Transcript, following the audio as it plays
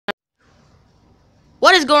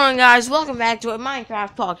What is going on, guys? Welcome back to a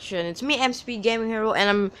Minecraft Pocket. It's me, Mcpe Gaming Hero,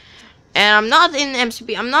 and I'm not in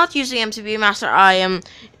Mcpe. I'm not using Mcpe Master. I am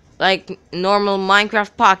like normal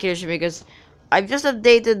Minecraft Pocket Edition because I've just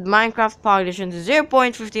updated Minecraft Pocket Edition to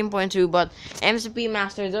 0.15.2, but Mcpe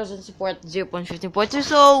Master doesn't support 0.15.2.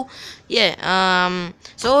 So yeah,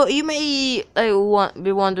 so you may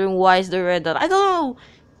be wondering why is the red dot. I don't know.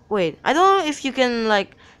 Wait, I don't know if you can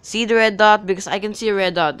like see the red dot because I can see a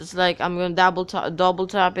red dot. It's like I'm gonna double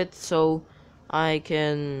tap it so I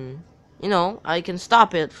can, I can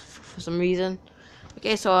stop it for some reason.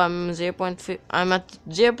 Okay, so I'm at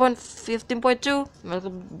 0.15.2.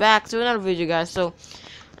 Welcome back to another video, guys. So,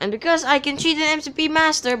 and because I can cheat in MCP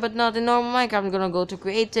Master but not in normal Minecraft, I'm gonna go to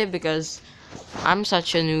creative because I'm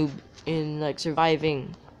such a noob in like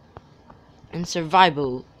surviving and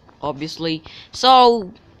survival, obviously.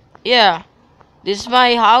 So yeah, this is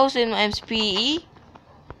my house in MCPE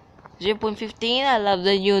 0.15. I love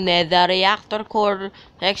the new nether reactor core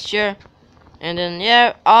texture. And then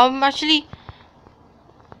yeah, actually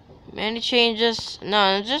many changes.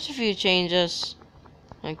 No, just a few changes.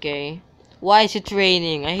 Okay. Why is it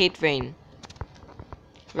raining? I hate rain.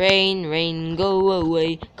 Rain, rain, go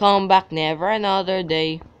away. Come back never another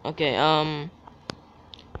day. Okay,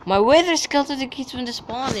 my weather skeleton keeps from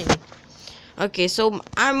spawning. Okay, so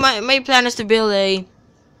my plan is to build a.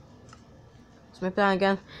 What's my plan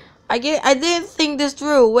again? I didn't think this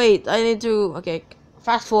through. Wait, I need to. Okay,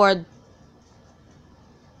 fast forward.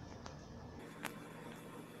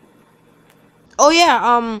 Oh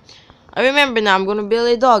yeah, I remember now. I'm gonna build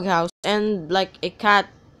a doghouse and like a cat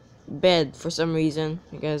bed for some reason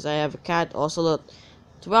because I have a cat. Also, look.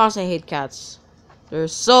 To be honest, I hate cats. They're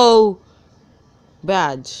so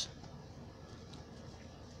bad.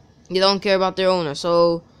 They don't care about their owner.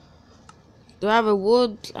 So, do I have a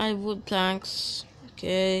wood? I have wood planks.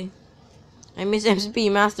 Okay. I miss MCP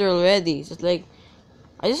Master already. It's like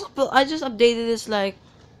I just updated this like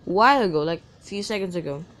a while ago, like a few seconds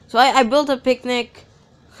ago. So I built a picnic.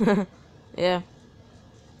 Yeah.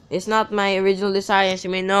 It's not my original design, as you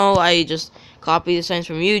may know. I just copied designs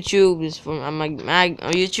from YouTube. It's from a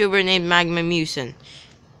YouTuber named Magma Musin.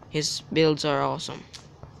 His builds are awesome.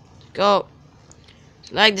 Go.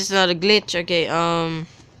 Like this is not a glitch. Okay, I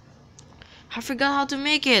forgot how to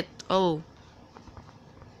make it. Oh,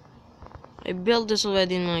 I built this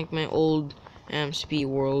already in like my old MCP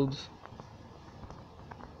world.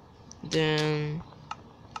 Then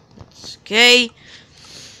okay.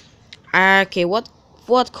 Okay, what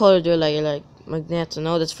color do you like? You like magneto?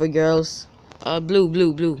 No, that's for girls.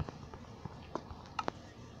 Blue.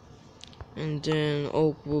 And then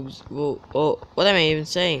oak woods. Oh, what am I even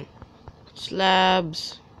saying?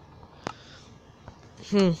 Slabs.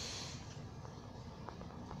 Oh,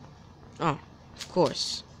 of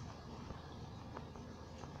course.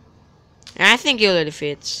 And I think it already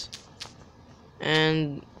fits.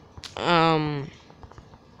 And come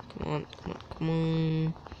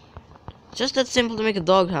on. Just that simple to make a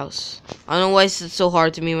doghouse. I don't know why it's so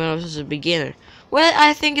hard to me when I was just a beginner. Well,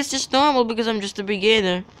 I think it's just normal because I'm just a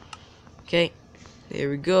beginner. Okay, there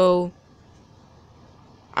we go.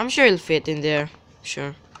 I'm sure it'll fit in there.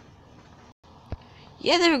 Sure.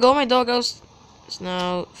 Yeah, there we go. My doghouse is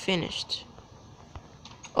now finished.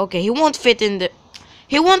 Okay, he won't fit in there.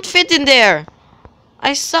 He won't fit in there.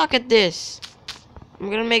 I suck at this. I'm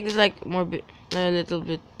gonna make this like a little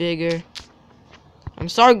bit bigger. I'm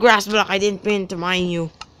sorry, grass block. I didn't mean to mind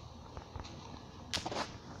you.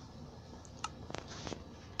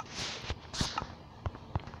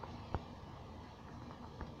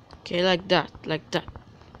 Okay, like that.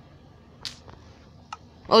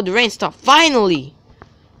 Oh, the rain stopped. Finally!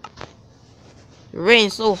 The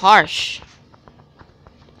rain's so harsh.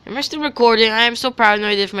 Am I still recording? I am so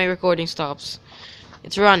paranoid if my recording stops.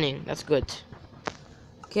 It's running. That's good.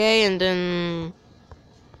 Okay, and then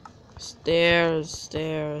stairs.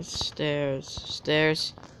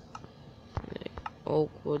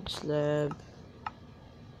 Oak wood slab.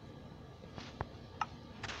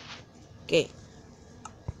 Okay.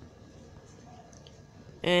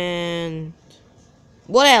 And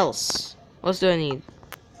what else? What do I need?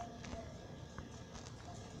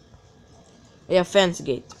 Yeah, fence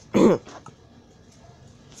gate.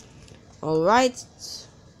 Alright.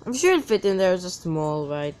 I'm sure it'll fit in there, just small,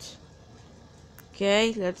 right?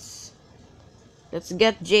 Okay, let's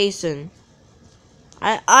get Jason.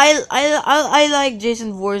 I like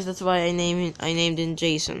Jason's voice, that's why I named him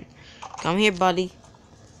Jason. Come here, buddy.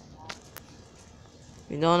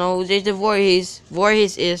 You don't know who Jason Voorhees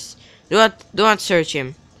is. Do not search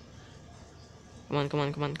him. Come on.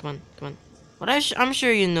 But I'm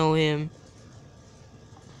sure you know him.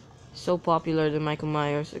 So popular, the Michael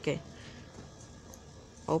Myers. Okay.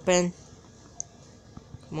 Open.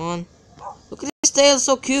 Come on. Look at his tail,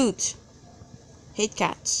 so cute. Hate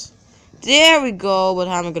cats. There we go, but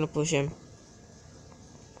how am I gonna push him?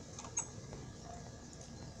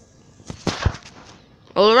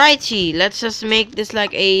 Alrighty, let's just make this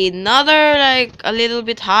like another, like a little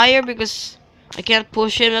bit higher because I can't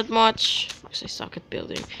push him that much. Because I suck at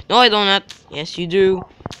building. No, I don't not. Yes, you do.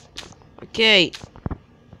 Okay.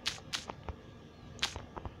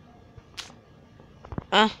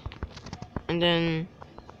 And then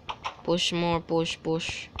push more,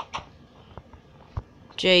 push.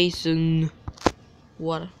 Jason.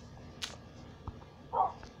 What?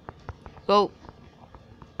 Go.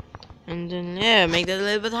 And then, yeah, make that a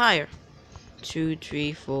little bit higher. 2,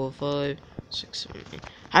 3, 4, 5, 6, 7, 8.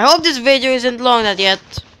 I hope this video isn't long that yet.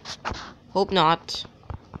 Hope not.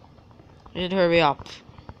 I should hurry up.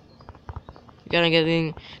 We're gonna get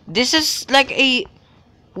in. This is like a...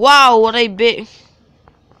 Wow, what a big...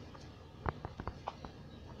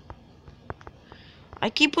 I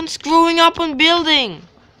keep on screwing up on building.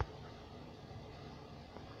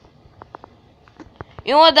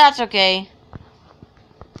 You know what? That's okay.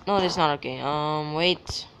 No, that's not okay.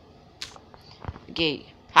 Wait. Okay.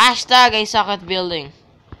 Hashtag I suck at building.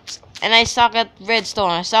 And I suck at redstone.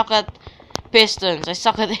 I suck at pistons. I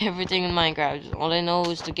suck at everything in Minecraft. All I know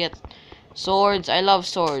is to get swords. I love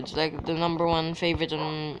swords. Like the #1 favorite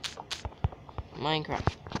in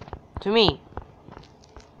Minecraft. To me.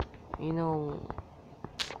 You know.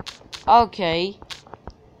 Okay.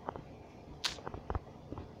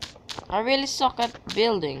 I really suck at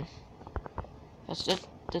building. That's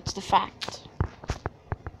the fact.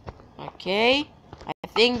 Okay. I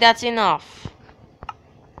think that's enough.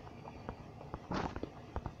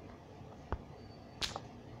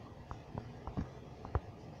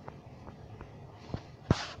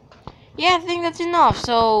 Yeah, I think that's enough.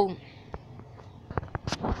 So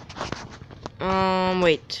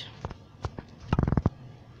wait.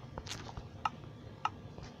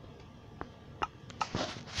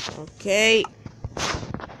 Okay.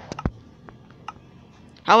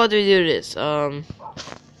 How about we do this?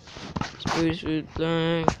 Spruce wood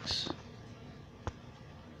planks.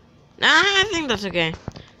 Nah, I think that's okay.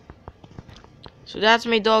 So that's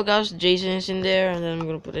my doghouse. Jason is in there, and then I'm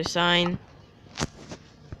gonna put a sign.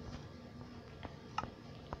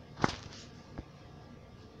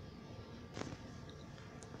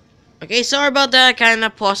 Okay, sorry about that. I kinda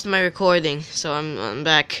paused my recording, so I'm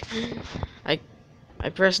back. I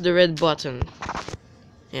pressed the red button.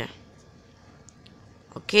 Yeah.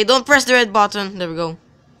 Okay, don't press the red button. There we go.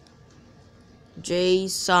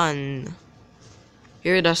 Jason.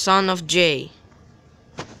 You're the son of Jay.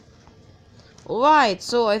 Alright,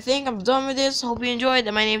 so I think I'm done with this. Hope you enjoyed.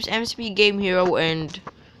 My name's Mcpe Game Hero, and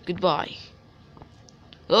goodbye.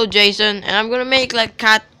 Hello, Jason. And I'm gonna make like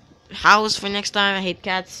cat house for next time. I hate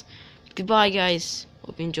cats. Goodbye, guys.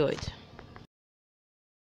 Hope you enjoyed.